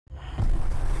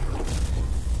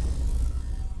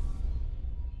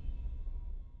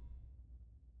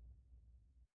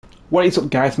What is up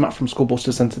guys, Matt from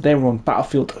Skullbusters, and today we're on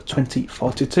Battlefield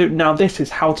 2042. Now this is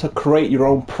how to create your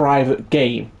own private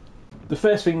game. The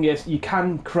first thing is you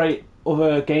can create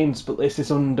other games, but this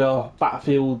is under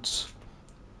Battlefield's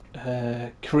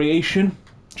creation,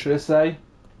 should I say.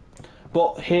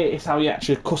 But here is how you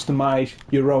actually customise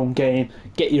your own game,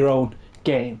 get your own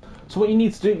game. So what you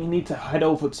need to do, you need to head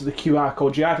over to the QR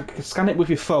code. You either can scan it with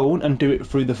your phone and do it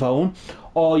through the phone,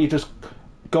 or you just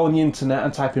go on the internet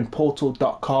and type in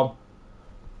portal.com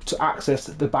to access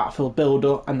the Battlefield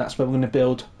builder, and that's where we're going to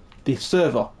build the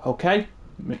server, okay?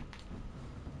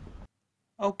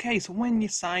 Okay, so when you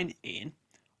sign in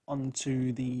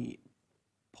onto the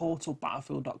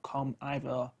portal.battlefield.com,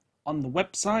 either on the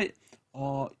website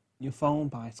or your phone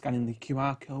by scanning the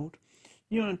QR code,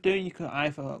 you can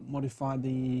either modify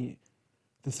the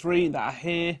three that are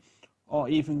here, or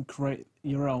even create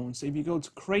your own. So if you go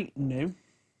to create new,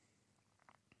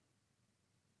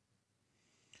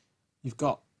 you've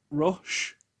got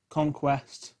Rush,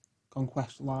 Conquest,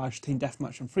 Conquest Large, Team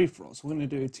Deathmatch and Free For All. So we're going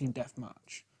to do a Team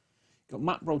Deathmatch. You've got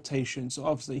map rotation, so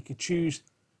obviously you can choose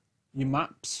your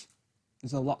maps.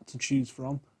 There's a lot to choose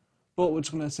from, but we're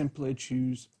just going to simply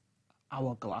choose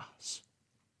Hourglass.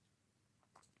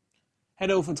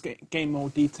 Head over to get game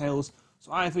mode details.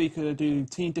 So either you could do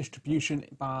team distribution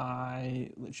by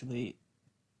literally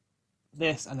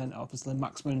this, and then obviously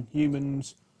maximum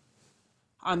humans.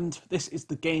 And this is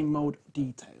the game mode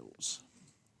details.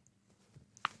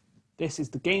 This is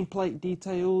the gameplay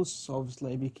details. So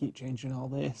obviously if you keep changing all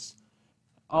this.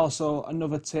 Also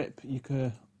another tip, you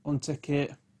could untick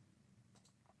it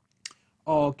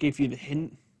or give you the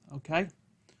hint, okay?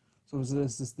 So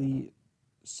this is the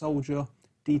soldier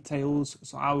details.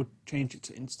 So I would change it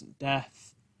to instant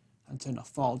death and turn off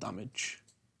fall damage.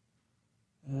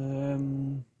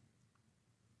 So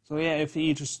yeah, if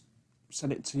you just set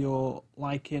it to your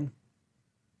liking.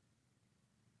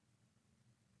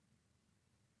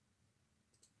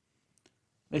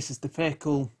 This is the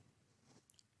vehicle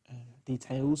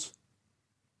details.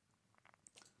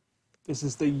 This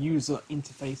is the user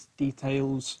interface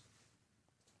details.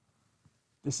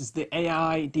 This is the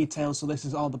AI details, so this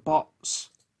is all the bots.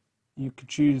 You could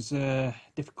choose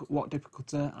what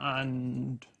difficulty,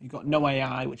 and you got no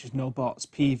AI, which is no bots,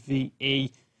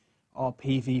 PvE or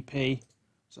PvP.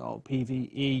 So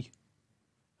PvE,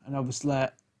 and obviously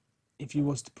if you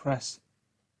was to press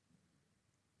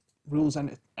rules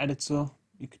editor,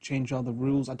 you could change all the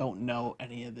rules. I don't know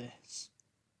any of this.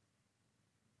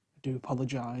 I do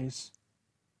apologise.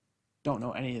 Don't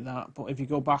know any of that. But if you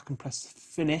go back and press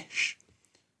finish,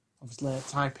 obviously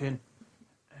type in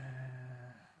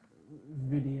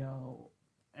video,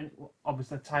 and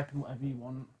obviously type in whatever you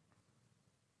want.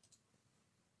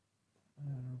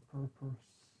 Purpose.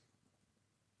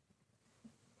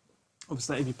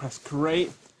 Obviously if you press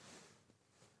create,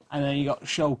 and then you got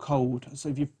show code. So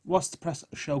if you was to press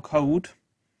show code,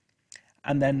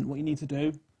 and then what you need to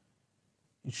do,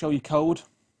 you show your code,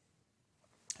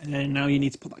 and then now you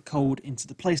need to put that code into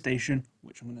the PlayStation,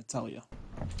 which I'm going to tell you.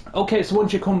 Okay, so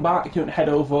once you come back, you can head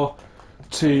over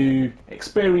to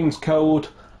experience code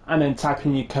and then type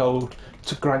in your code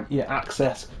to grant you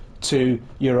access to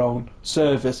your own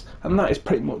servers, and that is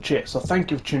pretty much it. So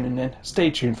thank you for tuning in, stay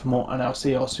tuned for more, and I'll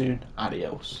see you all soon.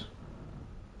 Adios.